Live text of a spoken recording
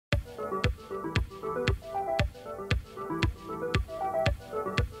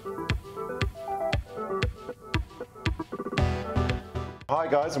Hi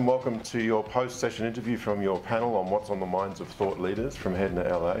guys, and welcome to your post-session interview from your panel on what's on the minds of thought leaders from HEDNA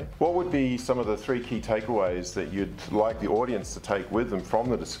LA. What would be some of the 3 key takeaways that you'd like the audience to take with them from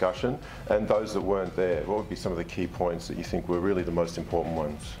the discussion, and those that weren't there? What would be some of the key points that you think were really the most important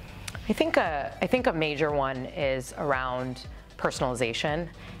ones? I think a major one is around personalization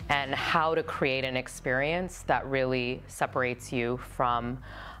and how to create an experience that really separates you from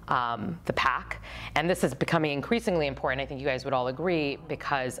the pack. And this is becoming increasingly important, I think you guys would all agree,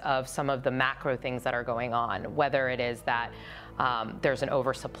 because of some of the macro things that are going on, whether it is that there's an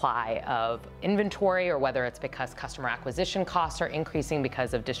oversupply of inventory, or whether it's because customer acquisition costs are increasing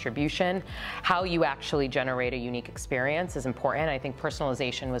because of distribution. How you actually generate a unique experience is important. I think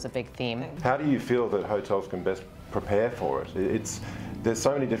personalization was a big theme. How do you feel that hotels can best prepare for it? There's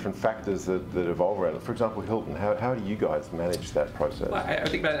so many different factors that evolve around it. For example, Hilton, how do you guys manage that process? Well, I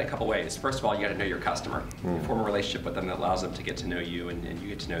think about it in a couple ways. First of all, you got to know your customer. Form a relationship with them that allows them to get to know you and you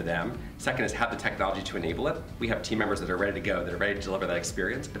get to know them. Second is have the technology to enable it. We have team members that are ready to go, that are ready to deliver that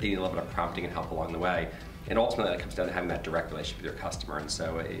experience, but they need a little bit of prompting and help along the way. And ultimately, that comes down to having that direct relationship with your customer. And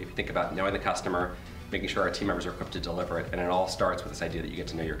so if you think about knowing the customer, making sure our team members are equipped to deliver it, and it all starts with this idea that you get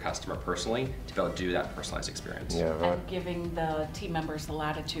to know your customer personally to be able to do that personalized experience. Yeah, right. And giving the team members the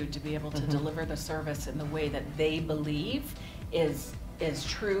latitude to be able to deliver the service in the way that they believe is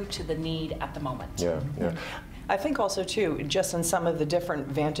true to the need at the moment. Yeah, yeah. I think also too, just in some of the different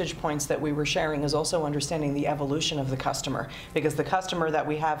vantage points that we were sharing, is also understanding the evolution of the customer, because the customer that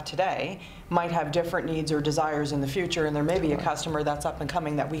we have today might have different needs or desires in the future, and there may be a customer that's up and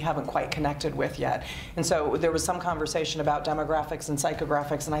coming that we haven't quite connected with yet. And so there was some conversation about demographics and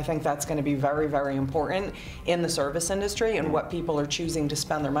psychographics, and I think that's going to be very, very important in the service industry and what people are choosing to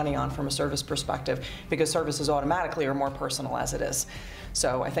spend their money on from a service perspective, because services automatically are more personal as it is.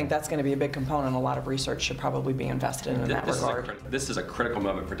 So I think that's going to be a big component. A lot of research should probably be invested in that regard. This is a critical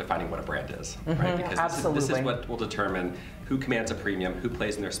moment for defining what a brand is, right? Because this is what will determine who commands a premium, who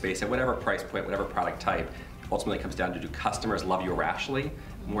plays in their space, at whatever price point, whatever product type. Ultimately, it comes down to, do customers love you irrationally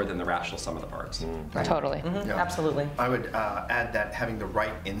more than the rational sum of the parts? Right. Totally. Yeah. Absolutely. I would add that having the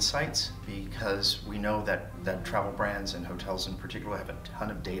right insights, because we know that travel brands and hotels in particular have a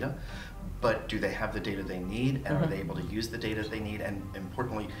ton of data, but do they have the data they need, and are they able to use the data they need, and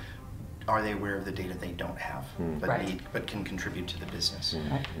importantly, are they aware of the data they don't have but can contribute to the business?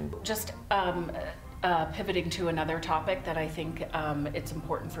 Just pivoting to another topic that I think it's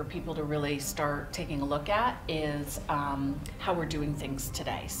important for people to really start taking a look at is how we're doing things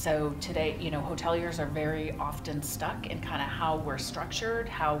today. So today, hoteliers are very often stuck in kind of how we're structured,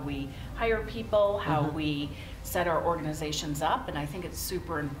 how we hire people, how we set our organizations up, and I think it's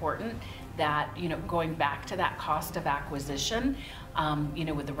super important that, going back to that cost of acquisition,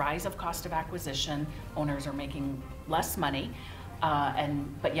 with the rise of cost of acquisition, owners are making less money,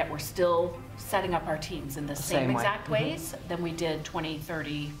 but yet we're still setting up our teams in the same exact ways than we did 20,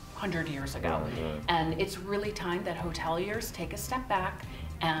 30, 100 years ago. And it's really time that hoteliers take a step back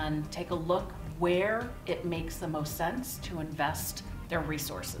and take a look where it makes the most sense to invest their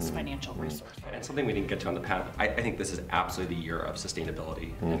resources, financial resources. And something we didn't get to on the panel, I think this is absolutely the year of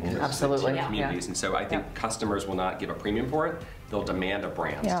sustainability and Absolutely. communities. And so I think customers will not give a premium for it. They'll demand of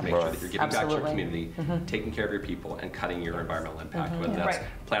brands to make sure that you're giving back to your community, taking care of your people, and cutting your environmental impact, whether that's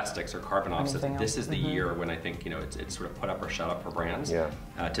plastics or carbon offsets. This is the year when I think it's sort of put up or shut up for brands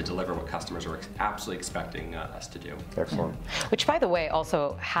to deliver what customers are absolutely expecting us to do. Excellent. Which, by the way,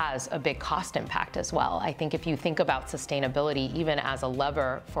 also has a big cost impact as well. I think if you think about sustainability even as a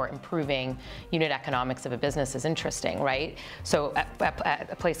lever for improving unit economics of a business is interesting, right? So at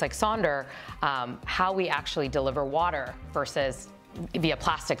a place like Sonder, how we actually deliver water versus via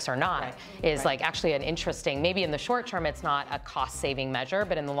plastics or not is like actually an interesting, maybe in the short term it's not a cost saving measure,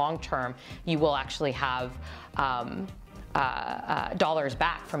 but in the long term you will actually have dollars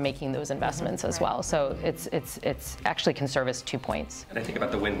back from making those investments as well. So it's actually can service 2 points. And I think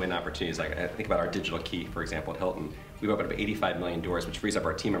about the win-win opportunities. I think about our digital key, for example, at Hilton. We've opened up 85 million doors, which frees up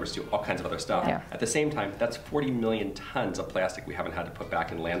our team members to do all kinds of other stuff. At the same time, that's 40 million tons of plastic we haven't had to put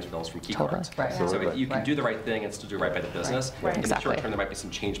back in landfills from key cards. So you can do the right thing and still do right by the business. In the short term, there might be some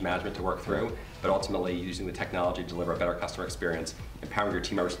change management to work through, but ultimately using the technology to deliver a better customer experience, empowering your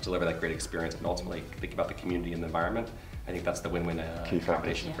team members to deliver that great experience, and ultimately think about the community and the environment. I think that's the win-win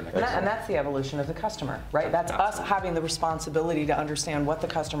combination for next year. And that's the evolution of the customer, right? That's us having the responsibility to understand what the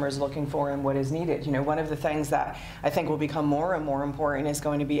customer is looking for and what is needed. One of the things that I think will become more and more important is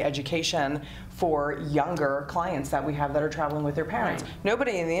going to be education for younger clients that we have that are traveling with their parents.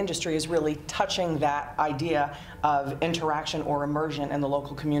 Nobody in the industry is really touching that idea of interaction or immersion in the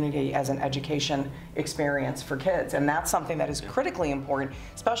local community as an education experience for kids, and that's something that is critically really important,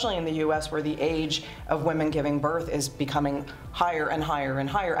 especially in the U.S. where the age of women giving birth is becoming higher and higher and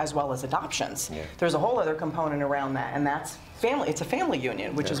higher, as well as adoptions. Yeah. There's a whole other component around that, and that's family. It's a family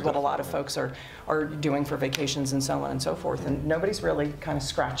union, which is what a lot of folks are doing for vacations and so on and so forth, and nobody's really kind of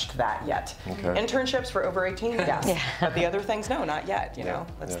scratched that yet. Okay. Internships for over 18, yes, yeah. But the other things, no, not yet. You know,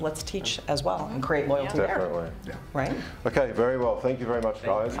 let's teach as well and create loyalty Definitely. there. Right? Okay, very well. Thank you very much,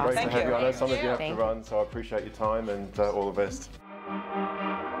 guys. Great to have you. I know some of you have Thank to run, so I appreciate your time and all the best.